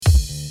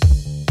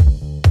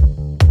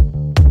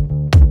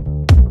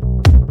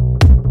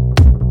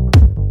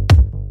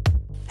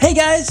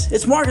guys,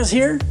 it's Marcus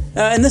here.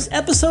 In this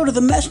episode of The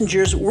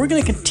Messengers, we're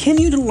going to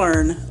continue to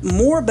learn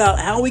more about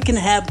how we can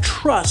have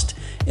trust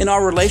in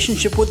our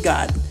relationship with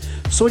God.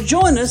 So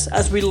join us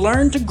as we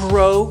learn to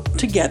grow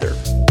together.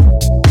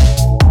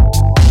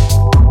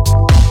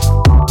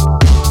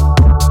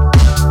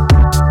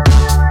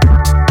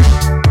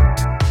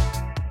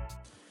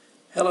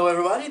 Hello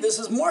everybody, this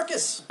is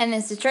Marcus. And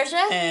this is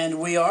Trisha.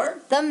 And we are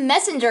The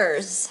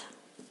Messengers.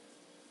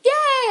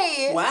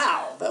 Yay!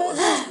 Wow, that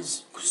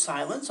was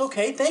silence.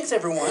 Okay, thanks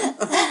everyone.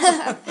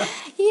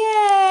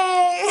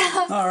 Yay!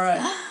 All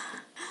right.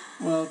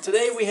 Well,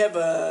 today we have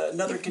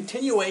another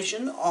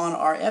continuation on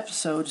our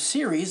episode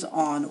series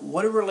on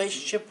what a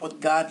relationship with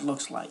God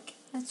looks like.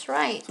 That's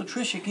right. So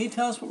Tricia, can you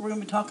tell us what we're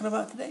going to be talking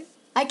about today?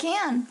 I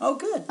can. Oh,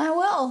 good. I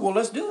will. Well,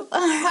 let's do it.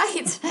 All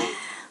right.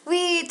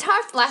 We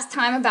talked last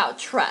time about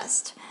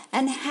trust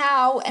and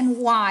how and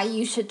why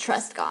you should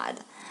trust God.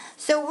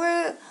 So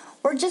we're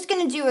just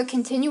going to do a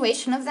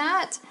continuation of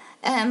that.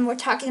 We're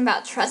talking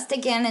about trust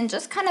again and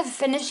just kind of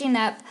finishing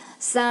up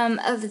some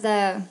of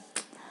the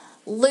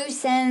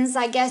loose ends,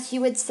 I guess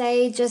you would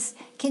say, just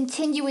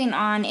continuing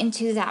on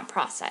into that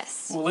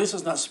process. Well, at least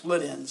it's not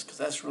split ends, because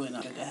that's really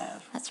not good to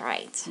have. That's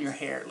right. In your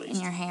hair, at least.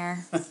 In your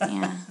hair,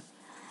 yeah.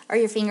 Or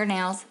your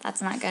fingernails.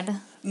 That's not good.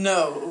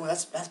 No,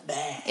 that's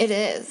bad. It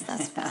is.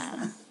 That's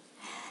bad.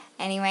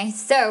 Anyway,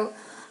 so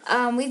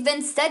we've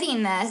been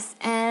studying this,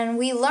 and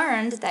we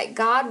learned that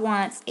God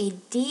wants a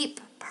deep,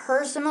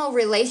 personal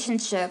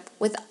relationship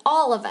with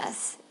all of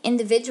us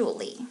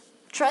individually.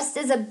 Trust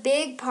is a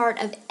big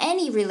part of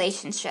any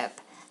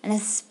relationship, and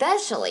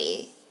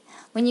especially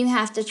when you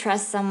have to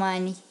trust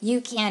someone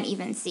you can't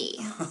even see.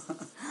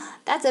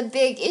 That's a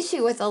big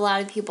issue with a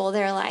lot of people.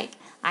 They're like,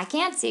 I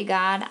can't see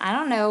God. I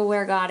don't know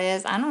where God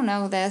is. I don't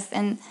know this.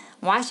 And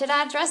why should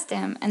I trust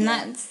him? And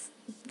that's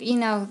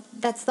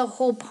the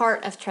whole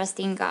part of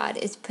trusting God,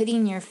 is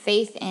putting your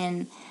faith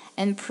in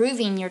and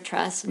proving your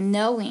trust,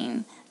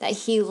 knowing that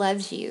he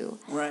loves you,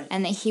 right,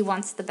 and that he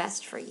wants the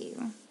best for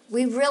you.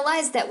 We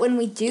realize that when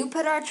we do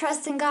put our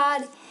trust in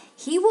God,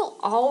 he will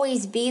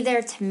always be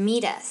there to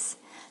meet us,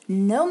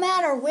 no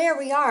matter where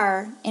we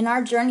are in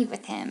our journey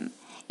with him.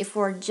 If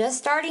we're just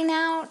starting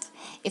out,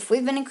 if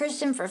we've been a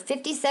Christian for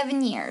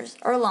 57 years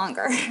or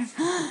longer,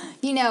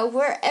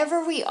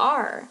 wherever we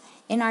are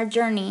in our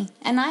journey.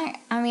 And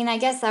I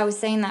guess I was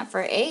saying that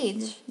for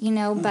age,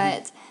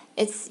 but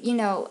it's,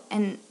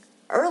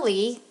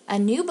 a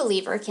new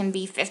believer can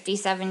be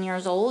 57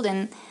 years old,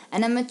 and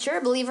a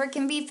mature believer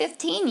can be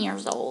 15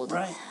 years old.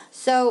 Right.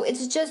 So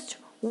it's just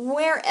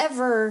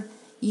wherever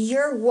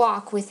your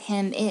walk with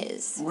him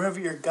is. Wherever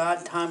your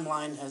God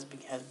timeline has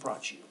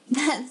brought you.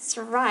 That's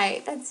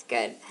right. That's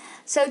good.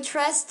 So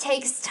trust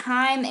takes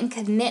time and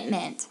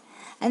commitment,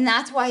 and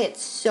that's why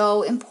it's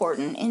so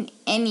important in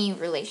any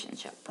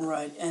relationship.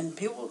 Right. And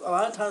a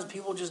lot of times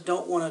people just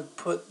don't want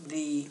to put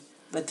the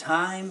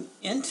time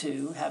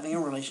into having a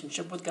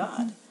relationship with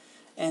God, mm-hmm.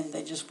 and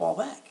they just fall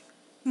back.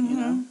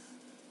 Mm-hmm.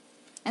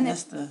 And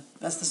that's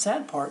the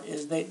sad part,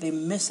 is they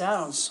miss out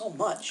on so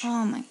much.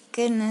 Oh my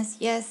goodness,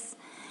 yes.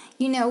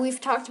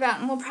 We've talked about,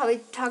 and we'll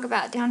probably talk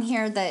about down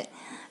here, that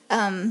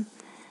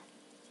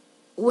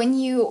when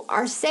you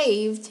are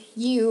saved,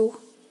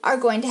 you are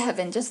going to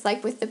heaven, just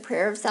like with the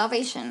prayer of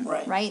salvation,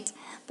 right?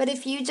 But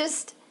if you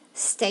just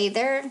stay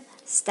there,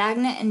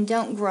 stagnant, and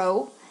don't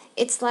grow,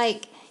 it's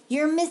like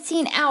you're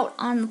missing out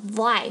on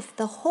life,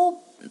 the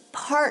whole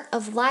part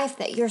of life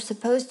that you're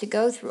supposed to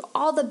go through,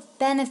 all the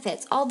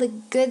benefits, all the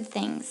good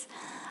things,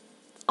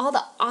 all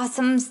the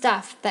awesome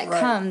stuff that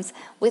comes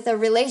with a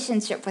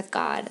relationship with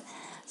God.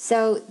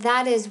 So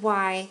that is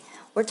why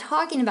we're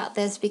talking about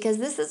this, because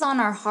this is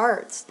on our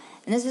hearts,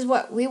 and this is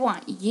what we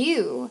want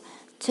you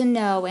to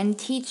know and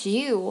teach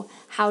you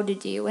how to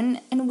do.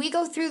 And we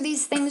go through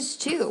these things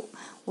too.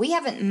 We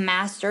haven't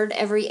mastered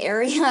every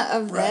area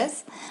of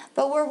this,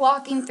 but we're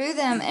walking through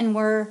them, and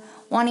we're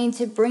wanting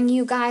to bring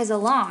you guys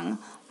along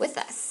with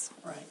us.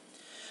 Right.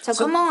 So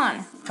come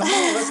on. Come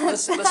on,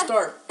 let's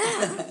start.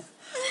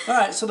 All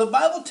right, so the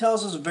Bible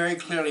tells us very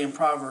clearly in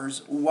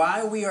Proverbs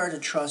why we are to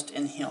trust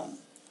in him.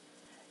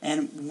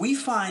 And we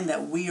find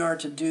that we are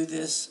to do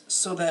this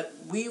so that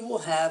we will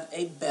have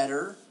a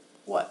better,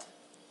 what?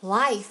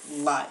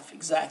 Life,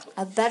 exactly.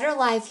 A better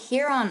life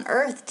here on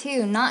earth,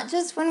 too. Not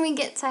just when we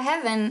get to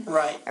heaven.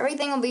 Right.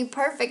 Everything will be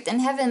perfect in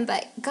heaven,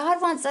 but God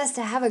wants us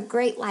to have a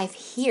great life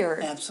here.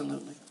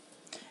 Absolutely.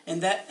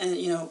 And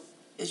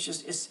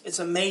it's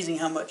amazing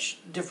how much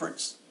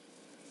different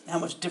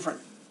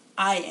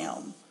I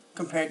am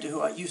compared to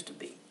who I used to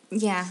be.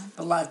 Yeah.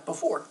 The life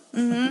before.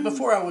 Mm-hmm.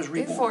 Before I was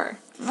reborn.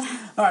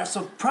 All right,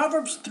 so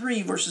Proverbs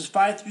 3, verses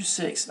 5 through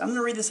 6. I'm going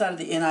to read this out of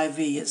the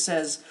NIV. It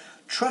says,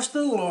 "Trust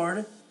in the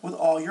Lord with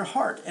all your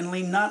heart, and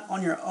lean not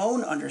on your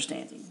own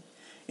understanding.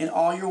 In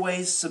all your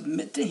ways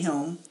submit to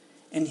him,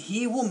 and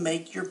he will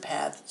make your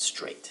path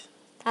straight."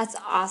 That's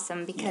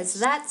awesome, because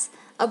that's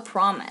a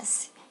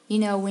promise.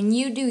 When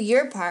you do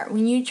your part,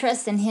 when you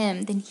trust in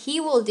him, then he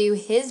will do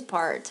his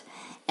part,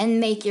 and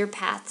make your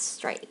path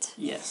straight.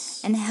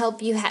 Yes. And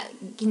help you,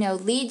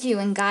 lead you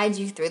and guide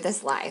you through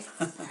this life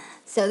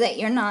so that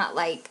you're not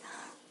like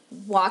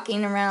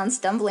walking around,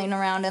 stumbling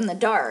around in the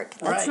dark.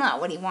 That's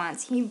not what he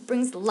wants. He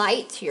brings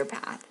light to your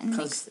path and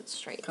makes it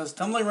straight. Because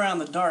stumbling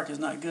around in the dark is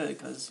not good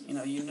because, you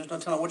just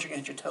don't know what you're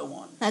going to hit your toe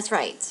on. That's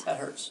right. That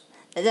hurts.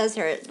 It does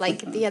hurt.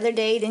 Like the other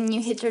day, didn't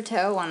you hit your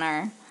toe on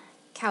our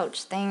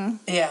couch thing?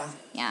 Yeah.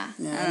 Yeah.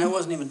 And it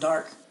wasn't even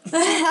dark.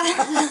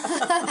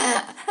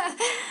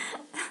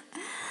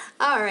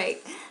 All right.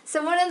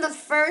 So one of the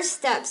first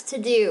steps to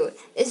do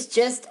is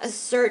just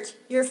assert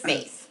your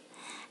faith.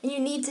 And you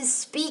need to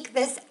speak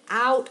this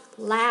out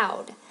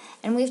loud.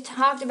 And we've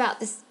talked about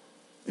this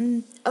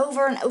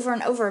over and over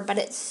and over, but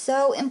it's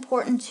so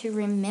important to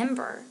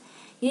remember.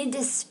 You need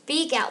to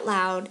speak out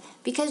loud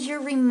because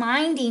you're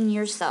reminding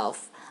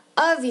yourself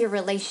of your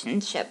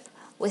relationship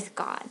with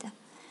God.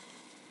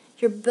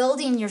 You're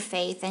building your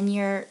faith and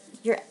you're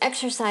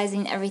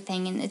exercising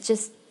everything, and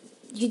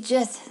you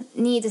just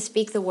need to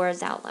speak the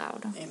words out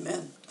loud.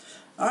 Amen.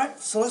 All right,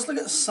 so let's look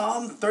at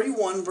Psalm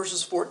 31,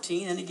 verses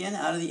 14, and again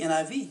out of the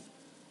NIV.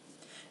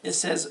 It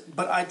says,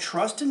 "But I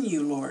trust in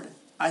you, Lord.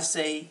 I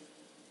say,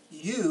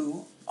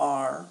 you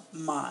are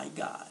my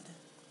God."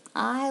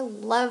 I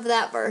love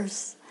that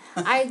verse.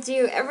 I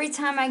do. Every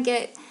time I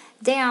get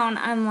down,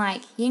 I'm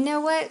like, you know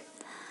what?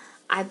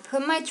 I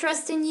put my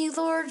trust in you,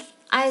 Lord.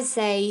 I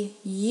say,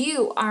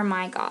 you are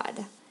my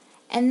God.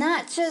 And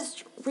that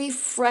just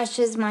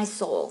refreshes my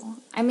soul.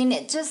 I mean,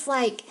 it just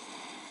like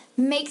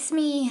makes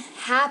me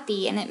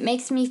happy, and it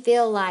makes me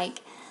feel like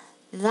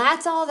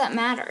that's all that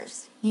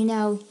matters.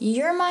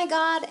 You're my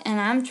God, and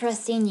I'm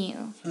trusting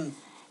you.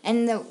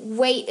 And the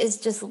weight is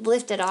just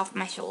lifted off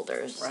my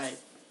shoulders. Right.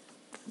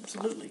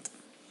 Absolutely.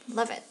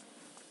 Love it.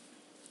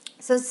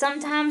 So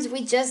sometimes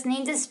we just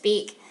need to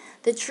speak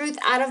the truth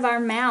out of our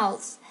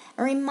mouths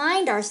and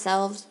remind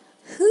ourselves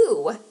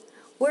who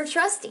we're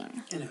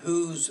trusting. And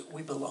whose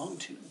we belong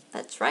to.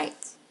 That's right.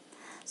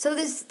 So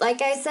this,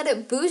 like I said,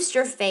 it boosts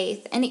your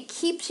faith and it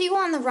keeps you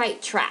on the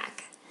right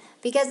track.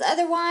 Because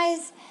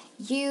otherwise,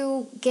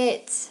 you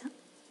get...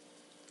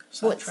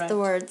 What's the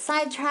word?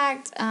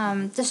 Sidetracked.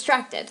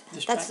 Distracted.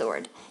 That's the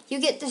word. You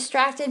get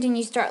distracted and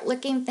you start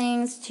looking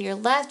things to your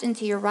left and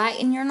to your right,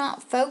 and you're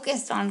not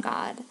focused on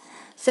God.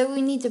 So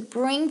we need to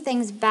bring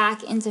things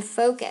back into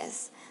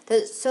focus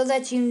so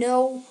that you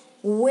know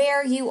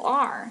where you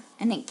are,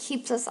 and it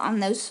keeps us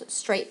on those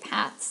straight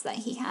paths that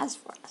He has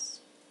for us.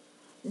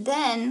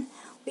 Then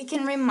we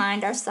can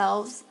remind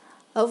ourselves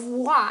of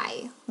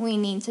why we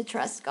need to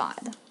trust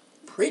God.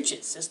 Preach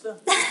it, sister.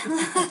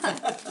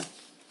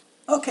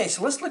 Okay,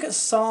 so let's look at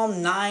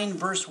Psalm 9,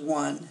 verse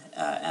 1.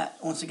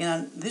 Once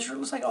again,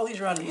 looks like all these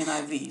are out of the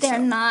NIV. They're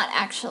not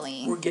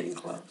actually. We're getting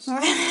close.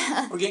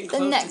 We're getting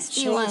close. The next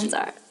few ones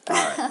are. All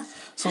right.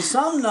 So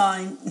Psalm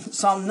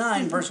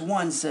 9, verse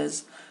 1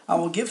 says, "I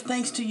will give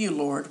thanks to you,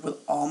 Lord, with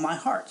all my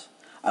heart.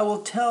 I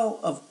will tell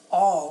of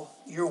all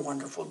your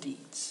wonderful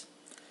deeds."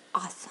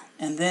 Awesome.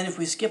 And then if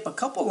we skip a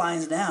couple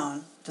lines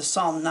down to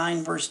Psalm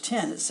 9, verse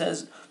 10, it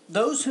says,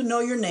 "Those who know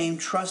your name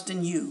trust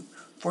in you,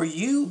 for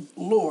you,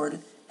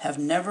 Lord, have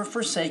never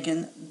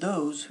forsaken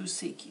those who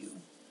seek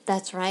you."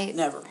 That's right.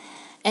 Never.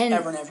 And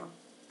ever, never.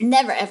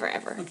 Never, ever,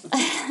 ever.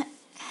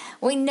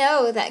 We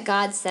know that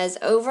God says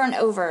over and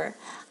over,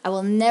 "I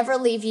will never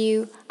leave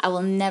you. I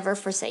will never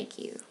forsake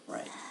you."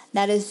 Right.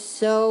 That is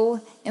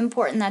so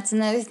important. That's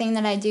another thing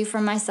that I do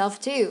for myself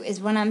too, is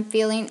when I'm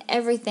feeling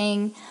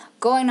everything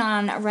going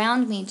on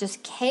around me,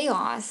 just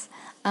chaos,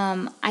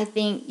 I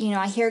think,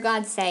 I hear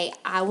God say,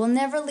 "I will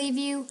never leave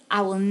you.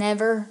 I will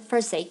never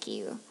forsake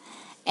you."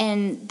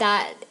 And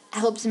that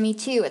helps me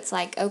too. It's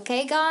like,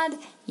 okay, God,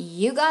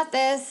 you got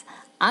this.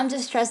 I'm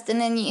just trusting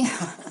in you.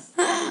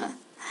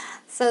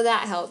 So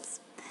that helps.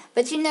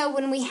 But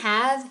when we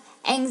have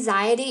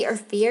anxiety or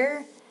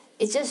fear,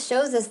 it just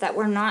shows us that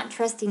we're not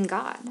trusting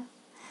God.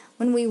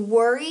 When we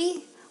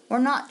worry, we're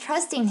not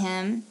trusting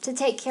Him to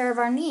take care of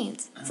our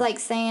needs. It's like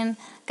saying,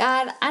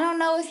 "God, I don't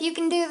know if you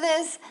can do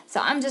this, so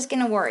I'm just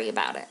going to worry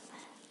about it."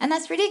 And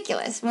that's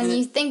ridiculous when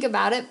you think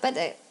about it, but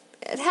it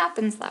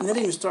happens that way. And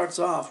it even starts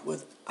off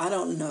with, "I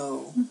don't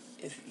know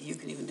if you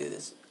can even do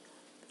this."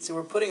 So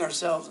we're putting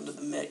ourselves into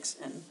the mix,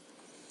 and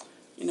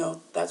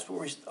that's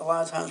where a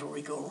lot of times where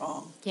we go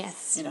wrong.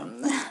 Yes.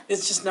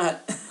 It's just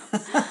not.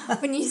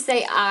 When you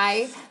say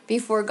 "I"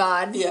 before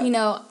God,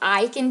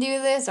 I can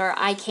do this or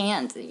I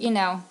can't,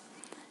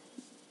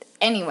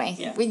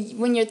 Anyway,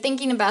 when you're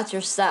thinking about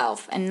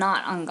yourself and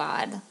not on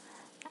God,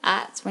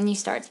 that's when you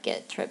start to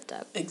get tripped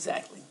up.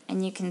 Exactly.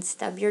 And you can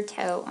stub your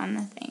toe on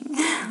the thing.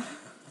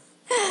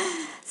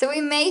 So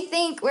we may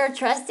think we're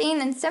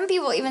trusting, and some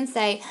people even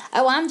say,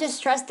 "Oh, I'm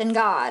just trusting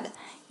God,"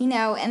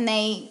 and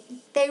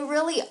they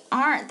really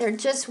aren't. They're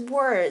just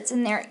words,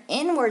 and they're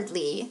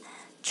inwardly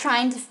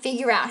trying to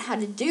figure out how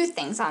to do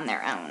things on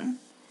their own.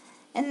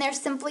 And they're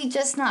simply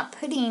just not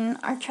putting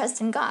our trust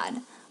in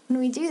God when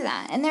we do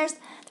that. And there's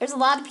a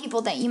lot of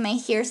people that you may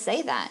hear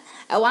say that.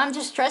 "Oh, I'm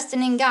just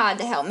trusting in God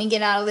to help me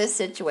get out of this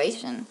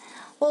situation."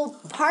 Well,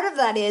 part of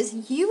that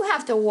is you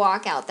have to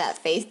walk out that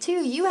faith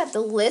too. You have to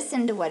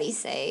listen to what he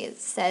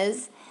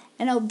says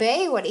and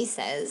obey what he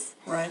says.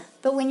 Right.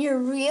 But when you're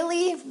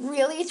really,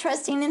 really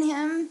trusting in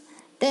him,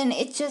 then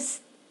it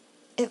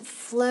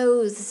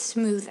flows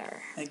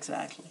smoother.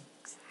 Exactly.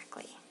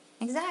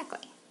 Exactly.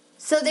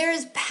 So there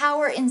is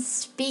power in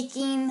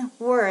speaking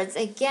words.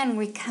 Again,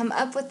 we come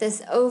up with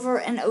this over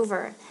and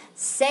over,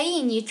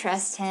 saying you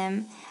trust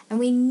him, and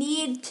we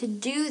need to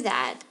do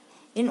that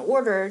in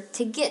order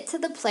to get to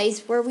the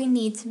place where we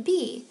need to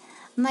be.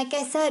 And like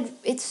I said,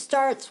 it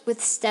starts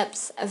with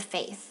steps of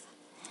faith.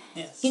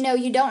 Yes.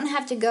 You don't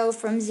have to go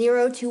from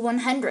 0 to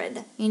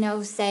 100.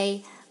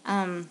 Say,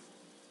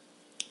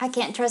 I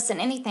can't trust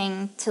in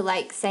anything, to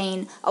like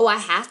saying, oh, I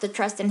have to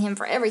trust in him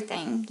for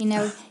everything.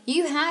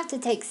 You have to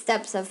take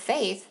steps of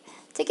faith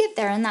to get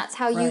there, and that's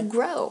how you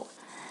grow.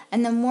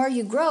 And the more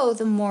you grow,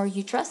 the more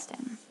you trust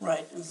him.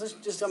 Right. And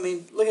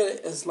look at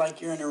it as like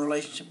you're in a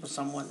relationship with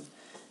someone,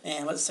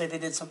 and let's say they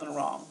did something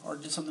wrong or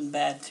did something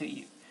bad to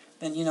you.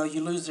 Then, you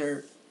lose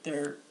your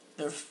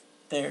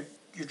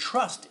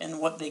trust in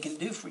what they can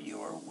do for you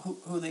or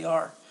who they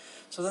are.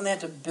 So then they have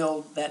to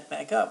build that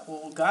back up.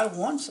 Well, God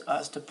wants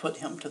us to put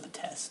him to the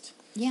test.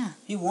 Yeah.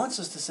 He wants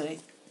us to say,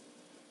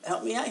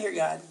 help me out here,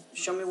 God.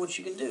 Show me what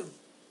you can do.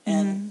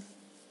 And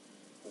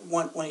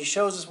when he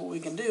shows us what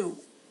we can do,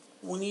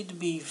 we need to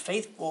be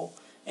faithful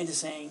into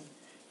saying,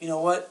 you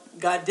know what,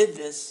 God did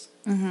this.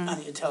 I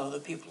need to tell other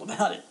people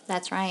about it.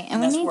 That's right.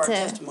 And that's where our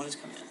testimonies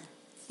come in.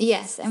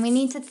 Yes, and we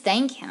need to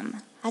thank him.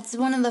 That's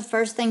one of the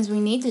first things we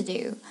need to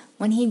do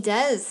when he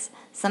does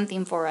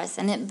something for us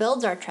and it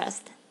builds our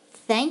trust.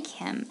 Thank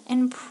him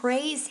and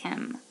praise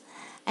him.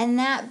 And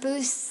that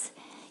boosts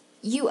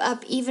you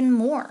up even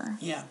more.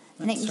 Yeah.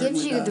 And it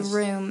gives you the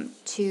room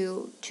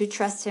to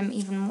trust him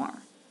even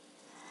more.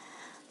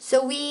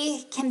 So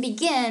we can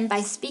begin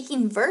by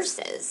speaking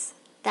verses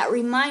that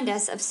remind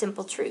us of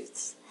simple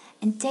truths.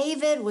 And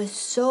David was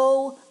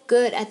so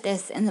good at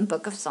this in the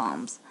book of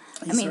Psalms.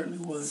 He certainly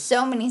was.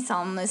 So many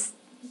psalmists,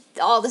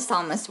 all the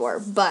psalmists were,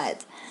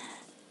 but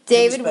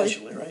David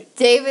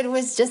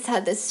was just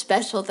had this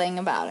special thing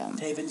about him.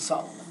 David and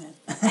Solomon.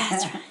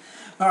 That's right.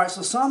 All right,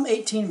 so Psalm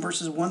 18,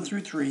 verses 1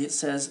 through 3, it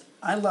says,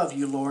 I love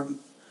you, Lord,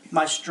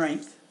 my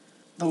strength.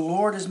 The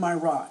Lord is my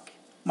rock,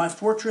 my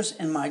fortress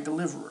and my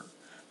deliverer.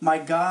 My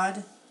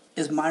God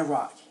is my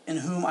rock, in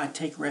whom I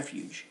take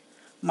refuge,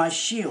 my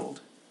shield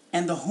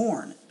and the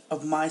horn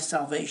of my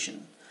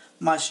salvation,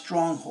 my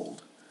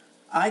stronghold.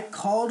 I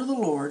call to the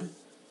Lord,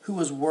 who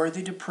is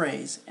worthy to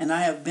praise, and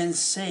I have been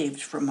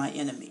saved from my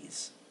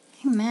enemies.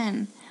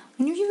 Amen.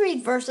 When you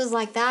read verses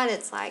like that,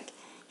 it's like,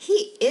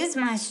 he is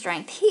my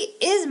strength. He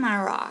is my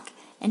rock.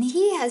 And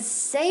he has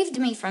saved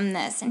me from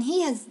this. And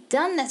he has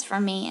done this for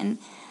me.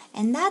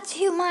 And that's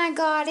who my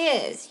God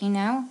is,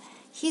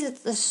 He's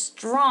the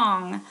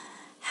strong,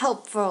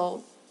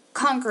 helpful,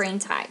 conquering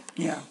type.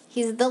 Yeah.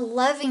 He's the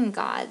loving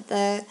God,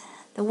 the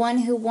one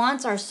who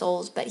wants our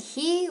souls, but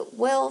he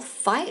will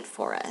fight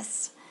for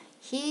us.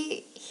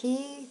 He's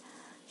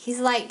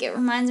like, it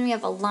reminds me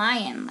of a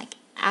lion, like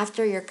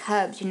after your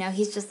cubs,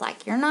 he's just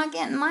like, you're not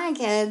getting my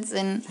kids,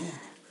 and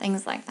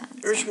things like that.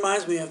 It just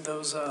reminds me of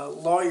those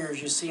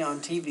lawyers you see on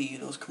TV,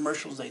 those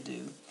commercials they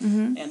do,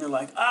 and they're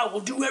like, I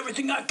will do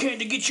everything I can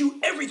to get you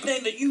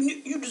everything that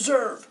you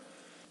deserve.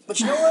 But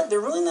you know what? They're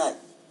really not.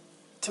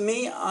 To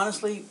me,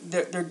 honestly,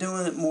 they're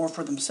doing it more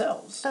for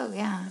themselves. Oh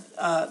yeah.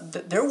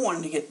 They're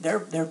wanting to get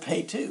their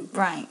pay too.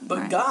 Right.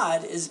 But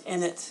God is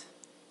in it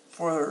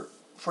for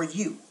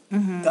you.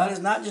 Mm-hmm. God is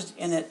not just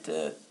in it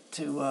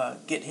to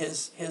get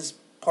his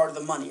part of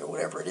the money or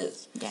whatever it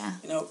is. Yeah.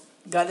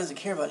 God doesn't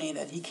care about any of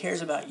that. He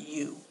cares about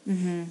you.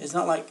 Mm-hmm. It's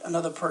not like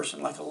another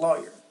person, like a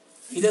lawyer.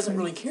 He doesn't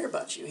really care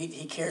about you.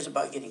 He cares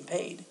about getting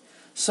paid.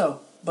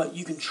 So, but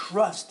you can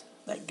trust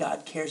that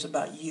God cares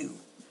about you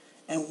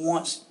and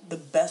wants the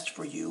best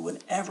for you in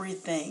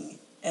everything,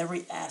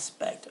 every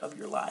aspect of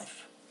your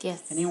life.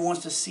 Yes. And he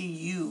wants to see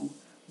you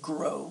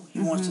grow. He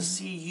wants to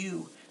see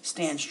you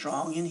stand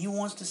strong, and he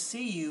wants to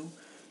see you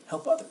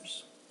help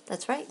others.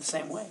 That's right. The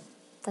same way.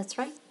 That's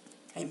right.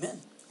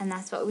 Amen. And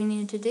that's what we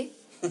need to do.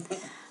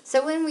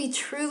 So when we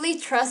truly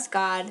trust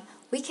God,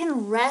 we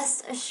can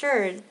rest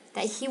assured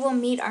that he will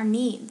meet our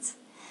needs.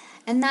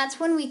 And that's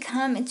when we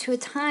come into a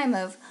time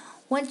of,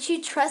 once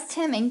you trust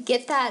him and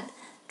get that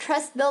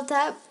trust built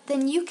up,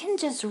 then you can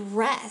just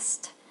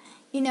rest.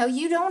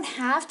 You don't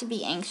have to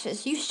be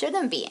anxious. You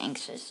shouldn't be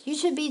anxious. You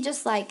should be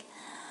just like,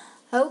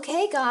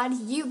 okay, God,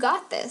 you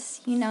got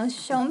this.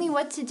 Show me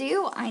what to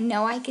do. I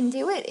know I can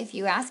do it. If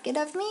you ask it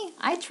of me,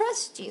 I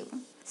trust you.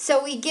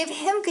 So we give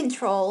him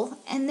control,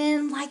 and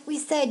then, like we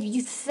said,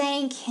 you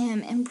thank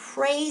him and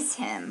praise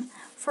him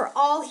for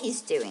all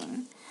he's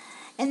doing.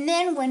 And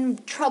then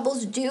when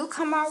troubles do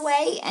come our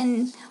way,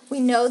 and we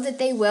know that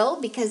they will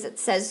because it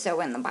says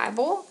so in the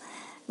Bible,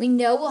 we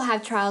know we'll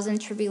have trials and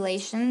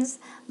tribulations,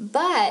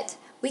 but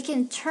we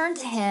can turn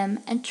to him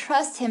and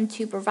trust him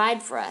to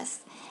provide for us.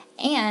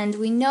 And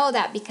we know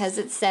that because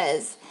it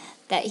says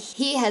that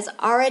he has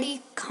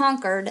already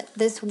conquered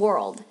this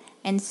world,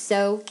 and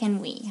so can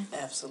we.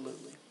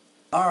 Absolutely.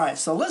 All right,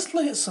 so let's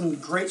look at some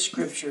great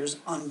scriptures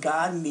on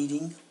God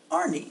meeting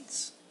our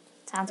needs.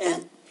 Sounds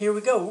and good. Here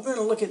we go. We're going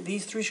to look at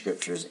these 3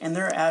 scriptures, and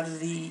they're out of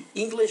the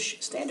English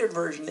Standard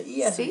Version, the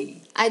ESV.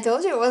 See? I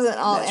told you it wasn't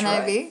all That's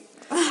NIV.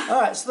 Right.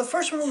 All right, so the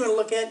first one we're going to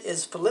look at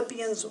is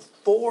Philippians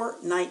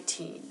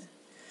 4:19.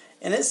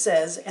 And it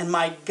says, "And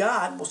my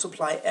God will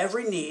supply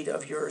every need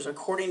of yours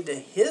according to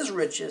his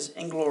riches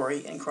and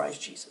glory in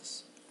Christ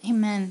Jesus."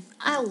 Amen.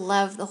 I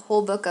love the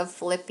whole book of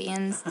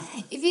Philippians.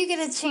 If you get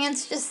a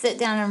chance, just sit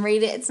down and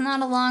read it. It's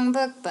not a long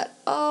book, but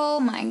oh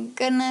my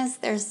goodness,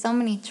 there's so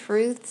many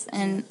truths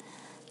and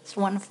it's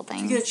a wonderful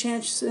thing. If you get a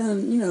chance,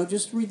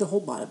 just read the whole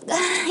Bible.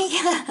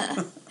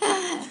 Yeah.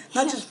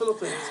 Not just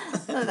Philippians.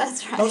 Oh,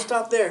 that's right. Don't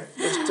stop there.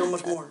 There's so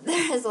much more.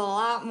 There's a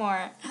lot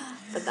more,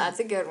 but that's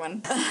a good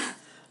one.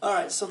 All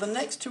right, so the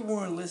next 2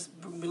 we're going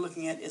to be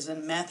looking at is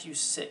in Matthew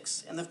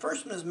 6. And the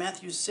first one is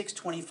Matthew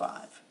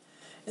 6:25.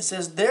 It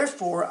says,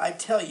 "Therefore I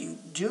tell you,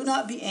 do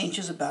not be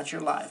anxious about your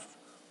life,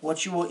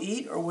 what you will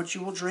eat or what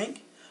you will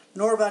drink,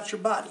 nor about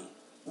your body,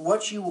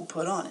 what you will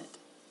put on it.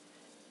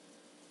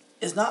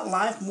 Is not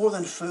life more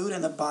than food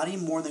and the body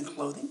more than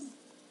clothing?"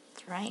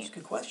 That's right. That's a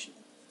good question.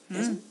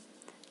 Isn't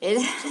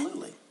it?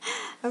 Absolutely.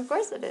 Of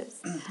course it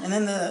is. And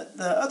then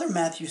the other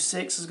Matthew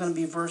 6 is going to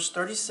be verse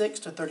 36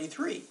 to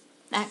 33.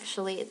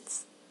 Actually,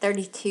 it's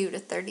 32 to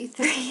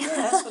 33. Yeah,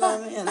 that's what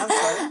I mean. I'm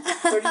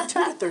sorry.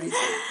 32 to 33.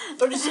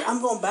 36.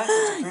 I'm going backwards,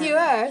 apparently. You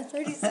are.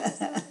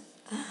 36.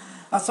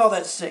 I saw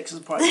that 6.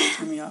 It's probably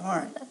threw me off.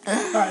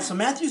 All right, so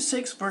Matthew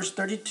 6, verse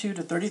 32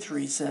 to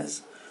 33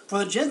 says, "For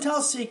the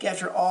Gentiles seek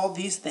after all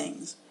these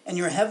things, and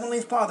your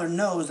heavenly Father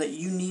knows that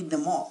you need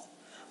them all.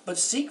 But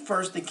seek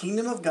first the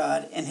kingdom of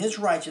God and his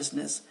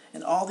righteousness,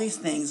 and all these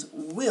things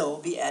will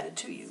be added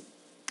to you."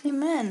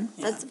 Amen.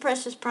 Yeah. That's a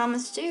precious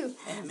promise too.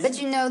 Amen.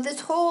 But this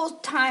whole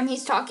time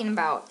he's talking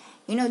about,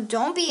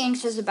 don't be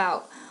anxious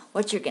about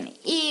what you're going to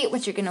eat,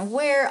 what you're going to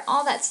wear,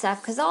 all that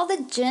stuff, because all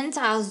the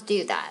Gentiles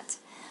do that.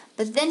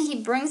 But then he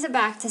brings it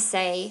back to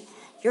say,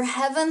 your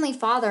heavenly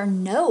Father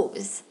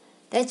knows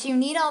that you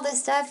need all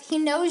this stuff. He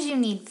knows you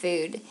need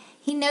food.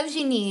 He knows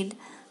you need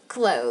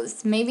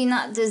clothes. Maybe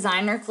not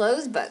designer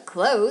clothes, but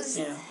clothes.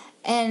 Yeah.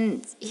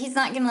 And he's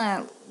not going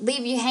to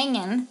leave you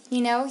hanging,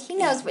 He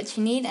knows what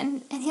you need,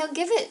 and he'll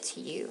give it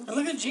to you. And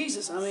look at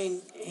Jesus. I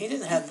mean, he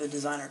didn't have the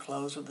designer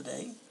clothes of the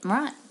day.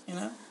 Right.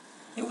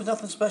 It was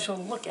nothing special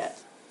to look at,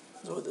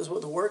 is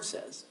what the word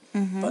says.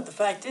 Mm-hmm. But the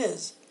fact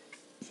is,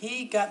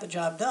 he got the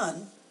job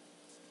done,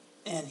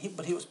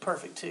 but he was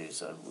perfect too.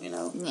 So,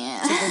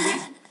 Yeah.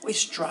 So we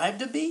strive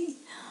to be,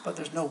 but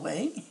there's no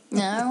way.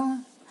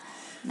 No.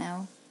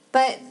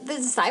 But the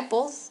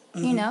disciples,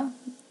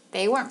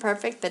 they weren't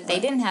perfect, but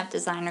they didn't have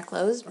designer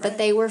clothes, but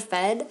they were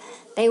fed.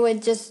 They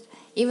would just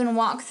even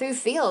walk through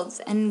fields,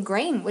 and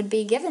grain would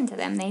be given to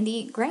them. They'd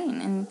eat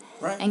grain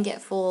and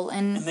get full.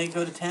 And they'd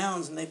go to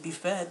towns and they'd be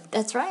fed.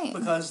 That's right.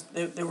 Because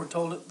they were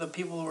told, the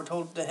people were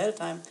told ahead of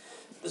time,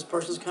 this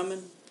person's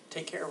coming,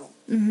 take care of them.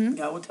 Mm-hmm.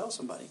 God would tell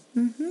somebody.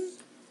 Mm-hmm.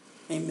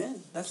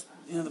 Amen. That's,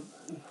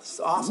 it's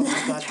awesome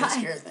that God takes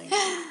care of things.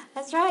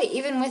 That's right.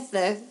 Even with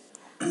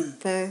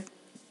the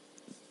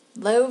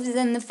loaves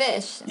and the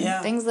fish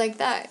and things like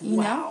that, you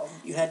know?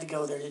 You had to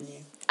go there, didn't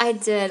you? I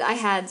did. I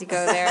had to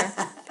go there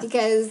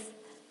because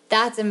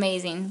that's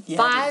amazing. Yeah,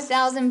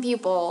 5,000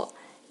 people.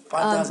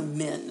 5,000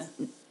 men.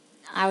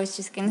 I was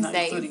just going to Not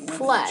say including women and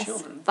plus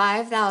children.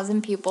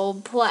 5,000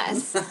 people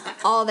plus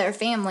all their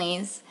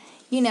families,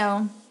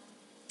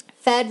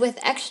 fed with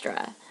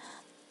extra.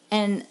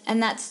 And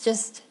that's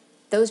just,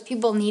 those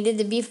people needed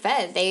to be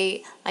fed.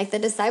 They, like the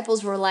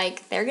disciples were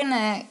like, they're going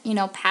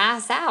to,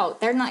 pass out.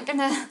 They're not going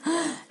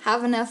to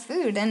have enough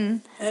food.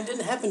 And it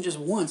didn't happen just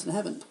once. It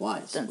happened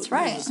twice. That's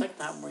right. The second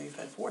time where you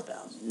fed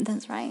 4,000.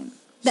 That's right.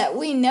 That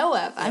we know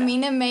of. Yeah. I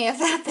mean, it may have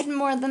happened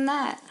more than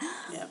that.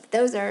 Yeah.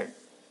 Those are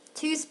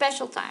 2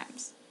 special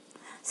times.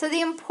 So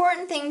the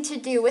important thing to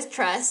do with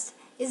trust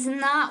is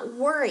not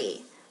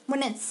worry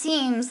when it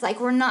seems like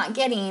we're not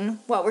getting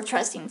what we're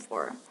trusting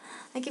for.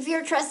 Like if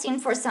you're trusting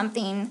for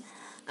something,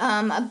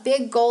 a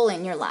big goal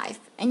in your life,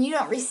 and you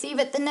don't receive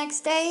it the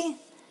next day,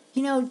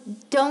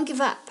 don't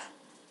give up.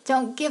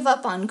 Don't give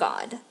up on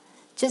God.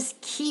 Just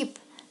keep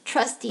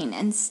trusting,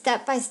 and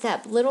step by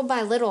step, little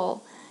by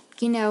little,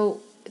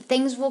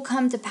 things will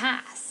come to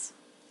pass.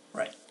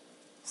 Right.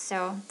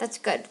 So that's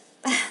good.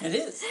 It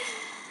is.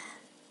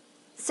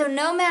 So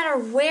no matter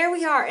where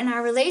we are in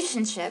our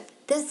relationship,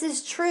 this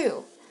is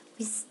true.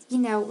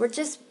 We're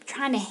just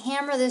trying to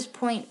hammer this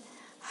point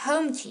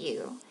home to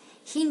you.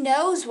 He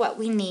knows what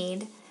we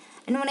need.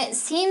 And when it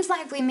seems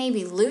like we may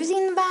be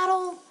losing the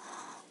battle,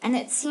 and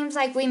it seems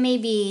like we may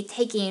be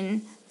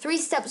taking 3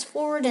 steps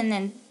forward and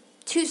then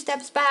 2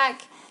 steps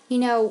back,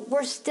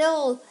 we're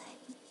still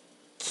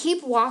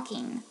keep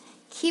walking,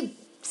 keep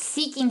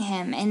seeking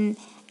him, and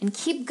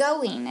keep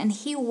going, and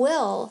he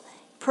will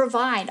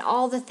provide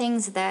all the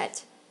things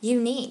that you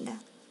need.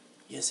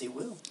 Yes, he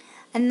will.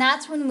 And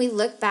that's when we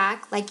look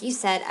back, like you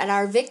said, at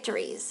our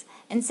victories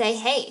and say,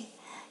 hey,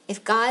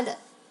 if God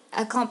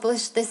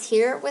accomplished this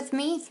here with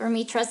me, through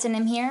me trusting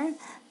him here,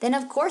 then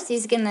of course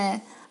he's going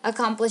to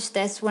accomplish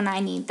this when I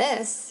need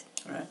this.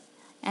 Right.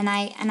 And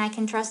I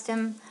can trust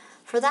him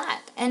for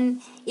that.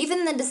 And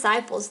even the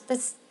disciples,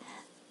 this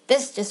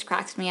just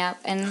cracks me up.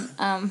 And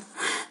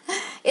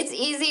it's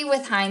easy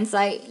with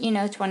hindsight,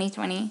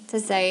 2020, to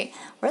say,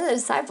 were the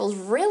disciples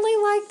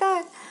really like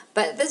that?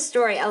 But this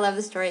story, I love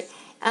the story.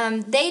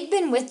 They'd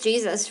been with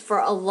Jesus for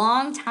a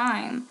long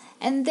time,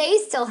 and they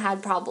still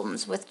had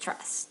problems with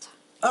trust.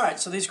 All right,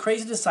 so these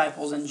crazy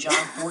disciples in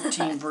John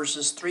 14,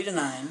 verses 3 to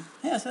 9.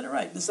 Yeah, I said it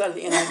right. This side of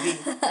the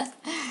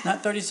NIV,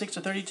 not 36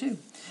 to 32.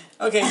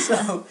 Okay,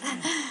 so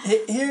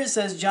here it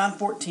says John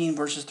 14,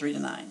 verses 3 to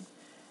 9.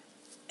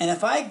 And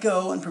if I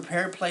go and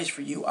prepare a place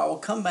for you, I will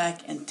come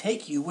back and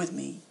take you with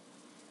me,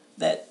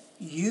 that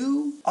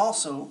you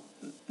also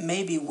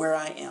may be where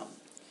I am.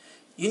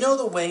 You know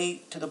the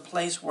way to the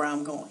place where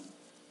I'm going.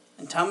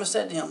 And Thomas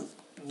said to him,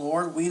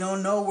 Lord, we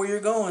don't know where you're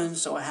going,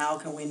 so how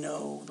can we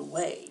know the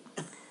way?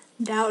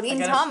 Doubting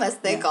Thomas,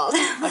 they called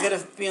him. I got a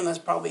feeling that's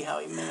probably how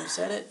he may have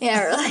said it.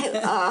 Yeah, really.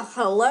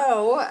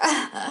 Hello.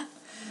 And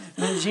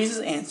then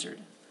Jesus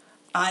answered,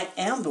 I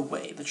am the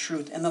way, the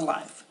truth, and the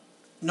life.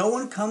 No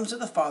one comes to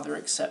the Father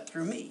except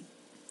through me.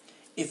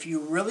 If you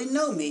really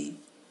know me,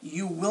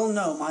 you will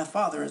know my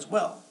Father as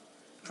well.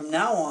 From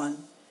now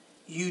on,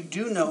 you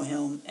do know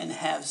him and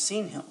have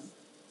seen him.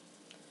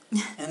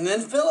 And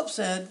then Philip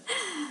said,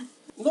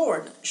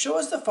 Lord, show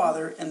us the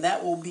Father, and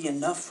that will be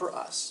enough for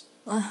us.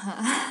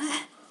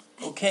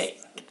 Okay.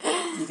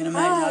 You can imagine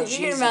how Jesus...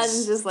 You can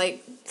imagine just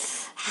like...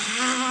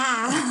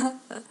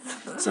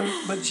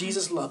 But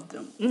Jesus loved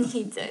them.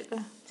 He did.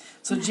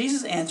 So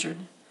Jesus answered,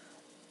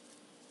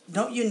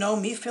 Don't you know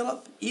me,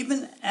 Philip?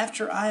 Even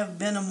after I have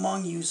been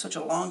among you such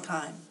a long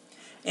time,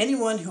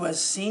 anyone who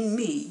has seen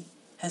me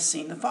has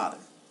seen the Father.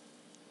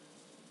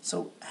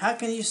 So how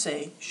can you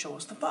say, show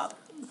us the Father?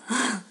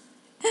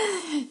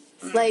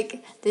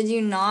 Like, did you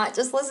not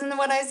just listen to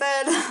what I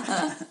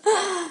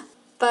said?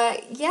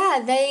 But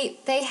yeah,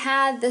 they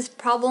had this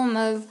problem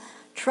of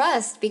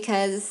trust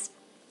because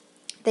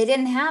they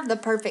didn't have the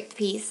perfect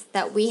peace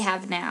that we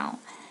have now.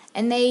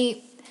 And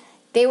they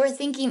were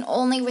thinking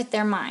only with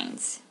their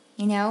minds,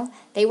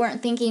 They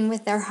weren't thinking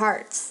with their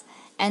hearts.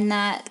 And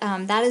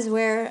that is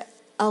where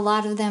a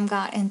lot of them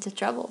got into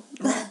trouble.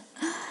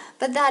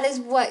 But that's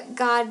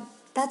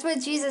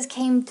what Jesus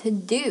came to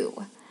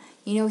do.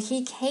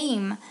 He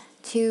came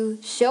to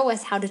show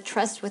us how to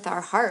trust with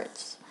our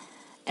hearts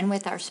and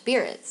with our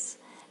spirits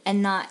and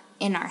not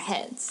in our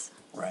heads.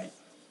 Right.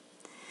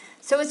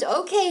 So it's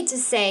okay to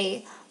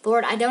say,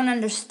 Lord, I don't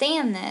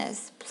understand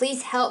this.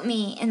 Please help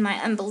me in my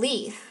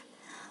unbelief.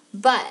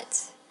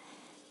 But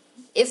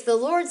if the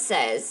Lord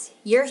says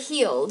you're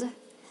healed,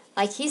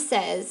 like he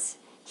says,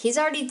 he's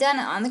already done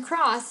it on the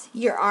cross,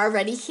 you're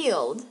already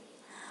healed.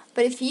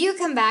 But if you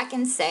come back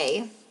and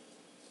say,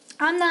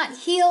 I'm not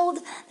healed,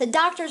 the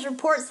doctor's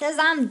report says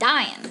I'm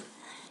dying,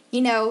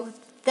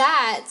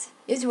 that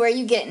is where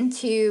you get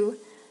into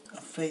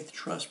a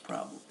faith-trust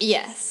problem.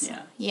 Yes.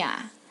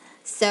 Yeah.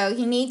 So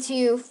you need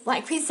to,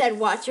 like we said,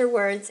 watch your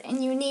words,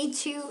 and you need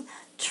to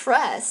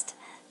trust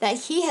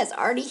that he has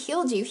already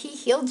healed you. He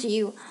healed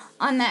you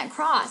on that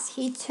cross.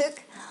 He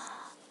took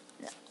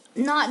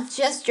not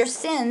just your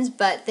sins,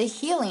 but the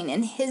healing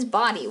in his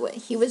body.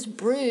 He was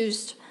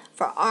bruised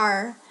for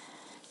our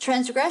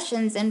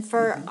transgressions and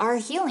for our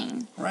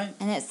healing. Right.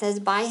 And it says,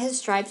 by his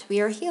stripes we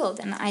are healed.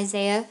 In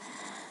Isaiah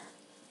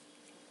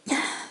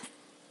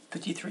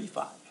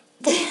 53:5.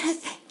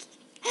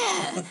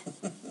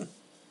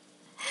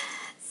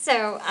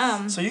 So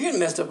you're getting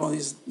messed up on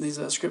these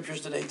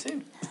scriptures today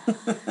too.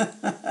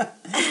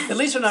 At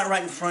least they're not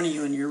right in front of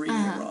you and you're reading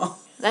it wrong.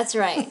 That's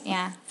right.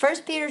 Yeah.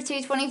 1 Peter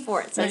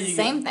 2:24. It says the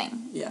same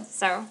thing. Yeah.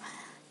 So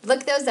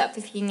look those up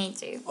if you need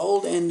to.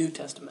 Old and New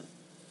Testament.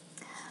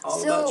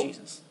 All about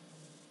Jesus.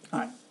 All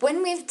right.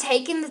 When we've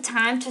taken the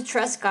time to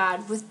trust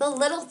God with the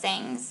little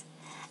things,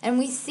 and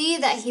we see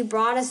that he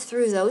brought us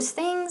through those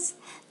things,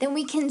 then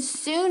we can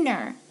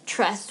sooner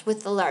trust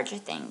with the larger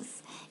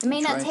things. It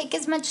may not take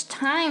as much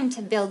time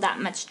to build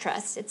that much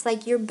trust. It's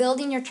like you're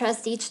building your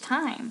trust each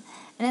time.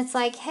 And it's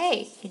like,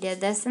 hey, you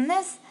did this and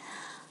this.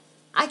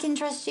 I can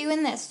trust you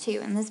in this too,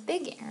 in this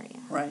big area.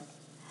 Right.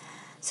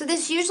 So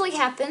this usually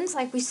happens,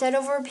 like we said,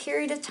 over a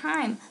period of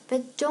time.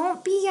 But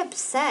don't be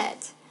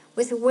upset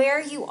with where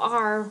you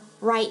are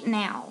right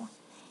now.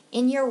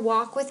 In your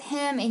walk with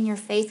him, in your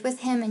faith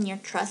with him, in your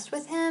trust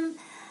with him,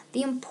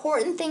 the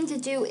important thing to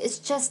do is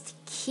just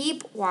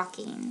keep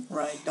walking.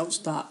 Right. Don't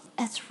stop.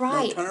 That's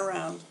right. Don't turn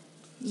around.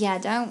 Yeah,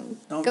 don't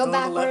go to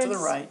backwards. the left or the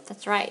right.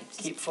 That's right.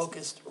 Keep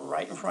focused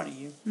right in front of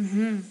you.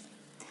 Mm-hmm.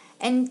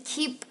 And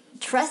keep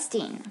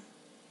trusting.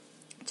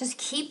 Just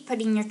keep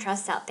putting your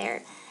trust out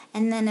there.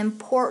 And then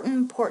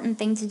important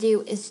thing to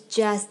do is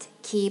just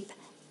keep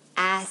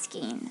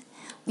asking.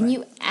 When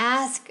you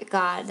ask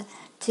God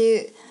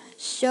to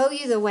show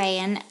you the way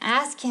and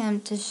ask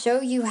him to show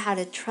you how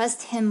to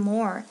trust him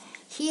more,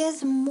 he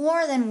is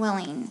more than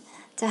willing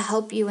to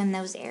help you in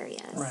those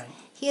areas. Right.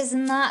 He is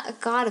not a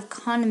God of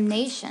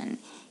condemnation.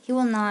 He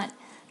will not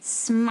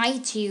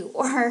smite you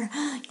or,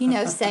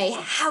 say,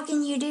 how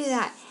can you do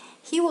that?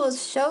 He will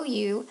show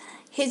you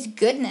His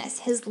goodness,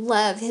 His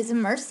love, His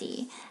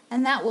mercy,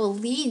 and that will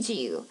lead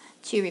you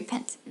to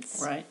repentance.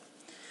 Right.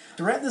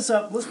 To wrap this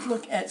up, let's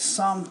look at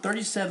Psalm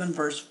 37,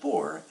 verse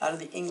 4, out of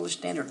the English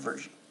Standard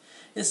Version.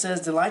 It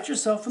says, "Delight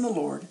yourself in the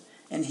Lord,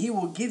 and He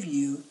will give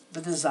you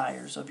the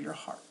desires of your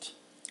heart."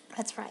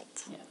 That's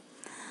right. Yeah.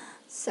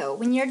 So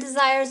when your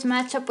desires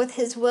match up with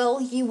His will,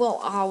 you will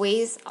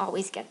always,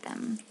 always get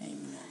them.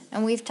 Amen.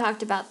 And we've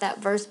talked about that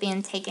verse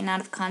being taken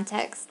out of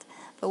context.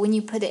 But when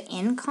you put it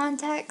in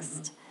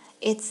context,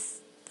 it's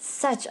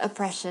such a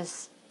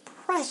precious,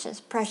 precious,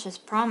 precious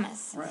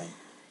promise. Right.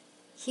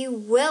 He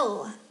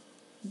will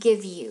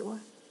give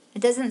you.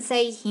 It doesn't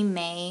say He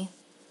may,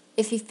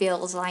 if He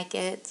feels like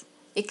it.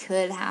 It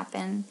could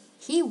happen.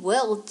 He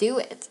will do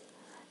it.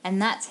 And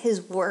that's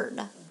His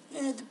word.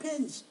 Yeah, it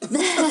depends.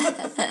 Depends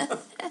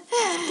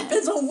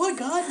on what,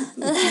 God?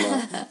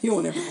 He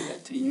won't ever do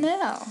that to you.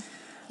 No.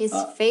 He's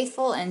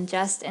faithful and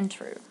just and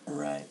true.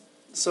 Right.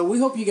 So we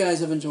hope you guys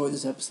have enjoyed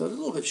this episode. A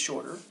little bit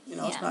shorter.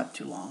 It's not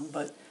too long.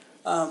 But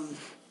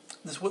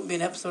this wouldn't be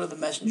an episode of The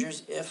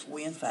Messengers if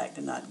we, in fact,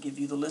 did not give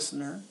you, the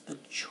listener, the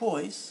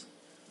choice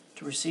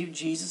to receive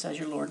Jesus as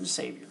your Lord and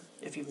Savior,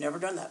 if you've never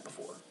done that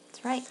before.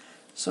 That's right.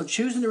 So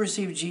choosing to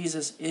receive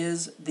Jesus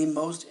is the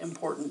most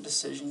important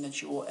decision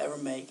that you will ever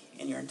make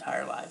in your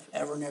entire life.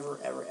 Ever, never,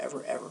 ever,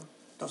 ever, ever.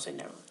 Don't say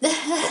never. But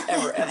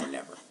ever, ever,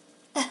 never.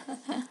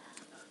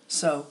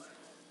 So,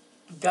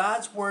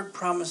 God's Word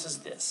promises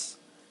this.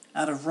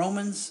 Out of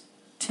Romans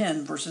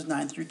 10, verses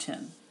 9 through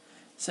 10.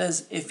 It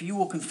says, "If you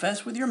will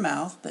confess with your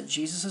mouth that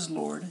Jesus is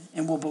Lord,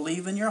 and will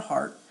believe in your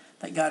heart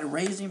that God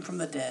raised Him from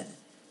the dead,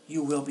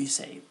 you will be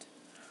saved.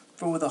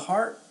 For with the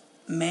heart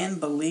man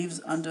believes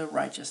unto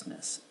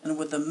righteousness, and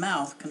with the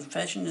mouth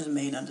confession is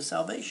made unto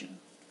salvation."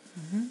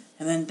 Mm-hmm.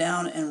 And then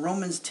down in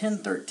Romans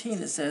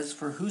 10:13 it says,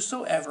 "For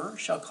whosoever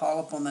shall call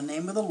upon the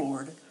name of the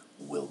Lord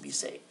will be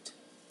saved."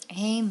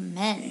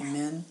 Amen.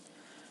 Amen.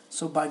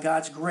 So by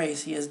God's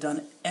grace, He has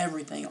done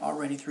everything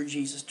already through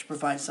Jesus to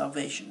provide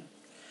salvation.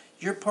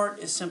 Your part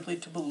is simply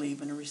to believe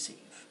and to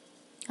receive.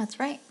 That's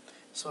right.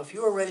 So if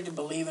you are ready to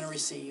believe and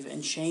receive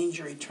and change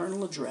your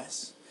eternal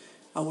address,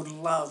 I would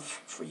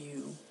love for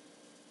you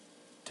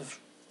to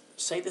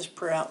say this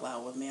prayer out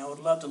loud with me. I would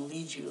love to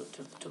lead you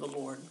to the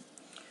Lord.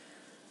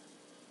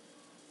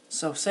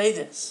 So say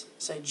this.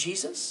 Say,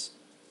 "Jesus,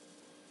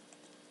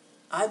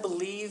 I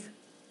believe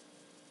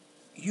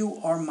you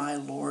are my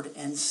Lord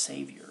and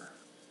Savior.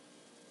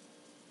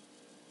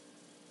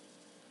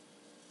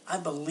 I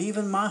believe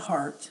in my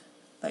heart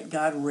that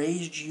God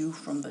raised you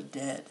from the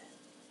dead.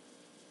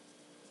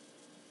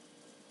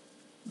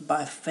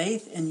 By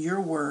faith in your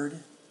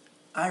word,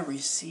 I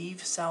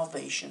receive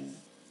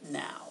salvation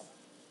now.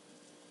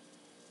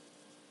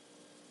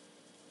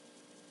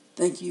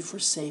 Thank you for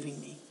saving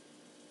me.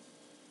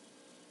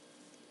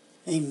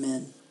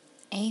 Amen."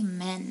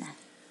 Amen.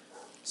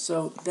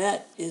 So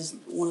that is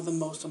one of the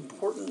most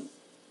important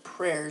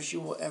prayers you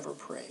will ever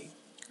pray.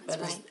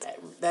 That's right.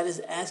 That is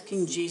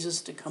asking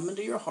Jesus to come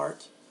into your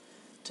heart,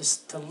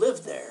 to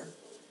live there,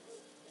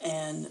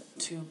 and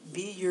to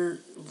be your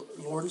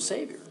Lord and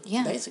Savior,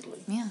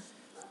 basically. Yeah.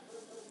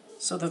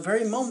 So the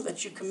very moment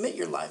that you commit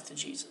your life to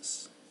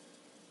Jesus,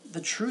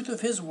 the truth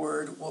of His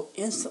word will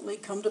instantly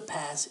come to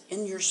pass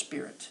in your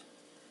spirit.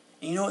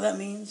 And you know what that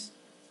means?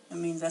 It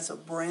means that's a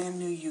brand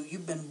new you.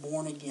 You've been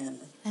born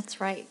again. That's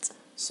right.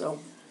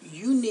 So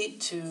you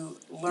need to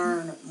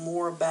learn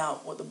more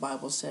about what the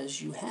Bible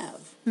says you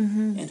have,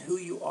 and who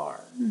you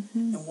are,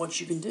 and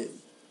what you can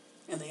do.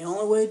 And the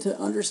only way to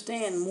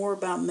understand more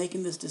about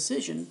making this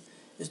decision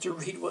is to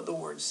read what the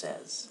Word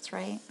says. That's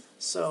right.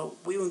 So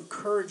we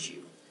encourage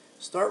you,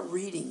 start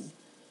reading.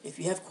 If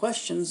you have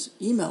questions,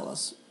 email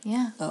us.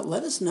 Yeah.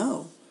 Let us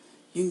know.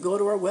 You can go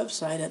to our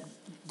website at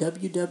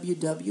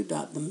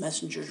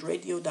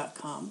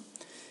www.themessengersradio.com,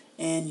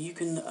 and you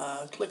can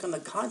click on the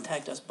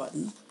Contact Us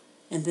button,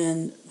 and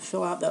then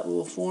fill out that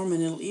little form,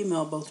 and it'll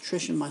email both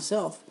Trish and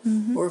myself.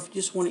 Or if you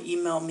just want to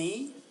email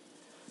me,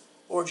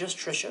 or just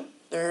Trisha,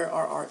 there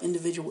are our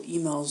individual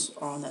emails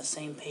are on that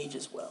same page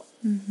as well.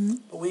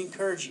 But we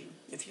encourage you,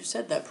 if you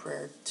said that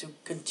prayer, to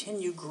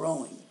continue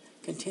growing,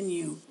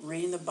 continue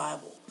reading the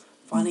Bible,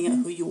 finding out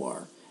who you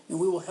are, and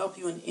we will help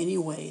you in any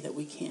way that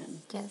we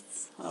can.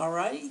 Yes. All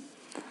righty?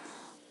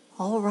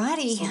 All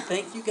righty. So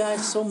thank you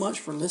guys so much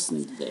for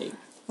listening today.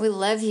 We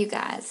love you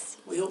guys.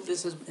 We hope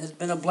this has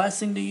been a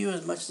blessing to you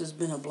as much as it's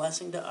been a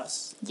blessing to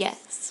us.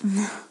 Yes.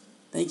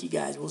 Thank you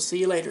guys. We'll see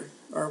you later.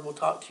 Or we'll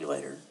talk to you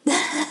later.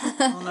 I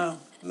don't know.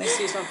 You may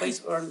see us on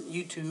Facebook or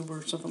YouTube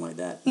or something like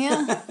that.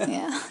 Yeah,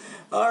 yeah.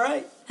 All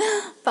right.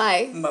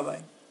 Bye.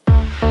 Bye-bye.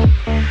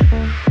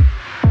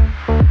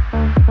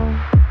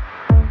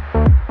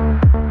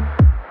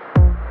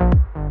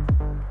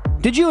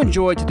 Did you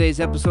enjoy today's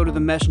episode of The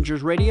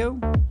Messengers Radio?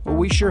 Well,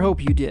 we sure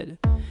hope you did.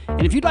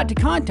 And if you'd like to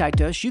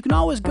contact us, you can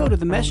always go to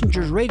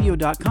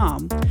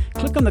themessengersradio.com,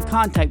 click on the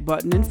contact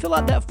button, and fill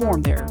out that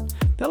form there.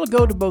 That'll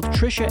go to both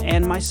Tricia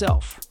and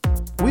myself.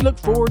 We look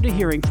forward to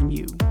hearing from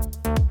you.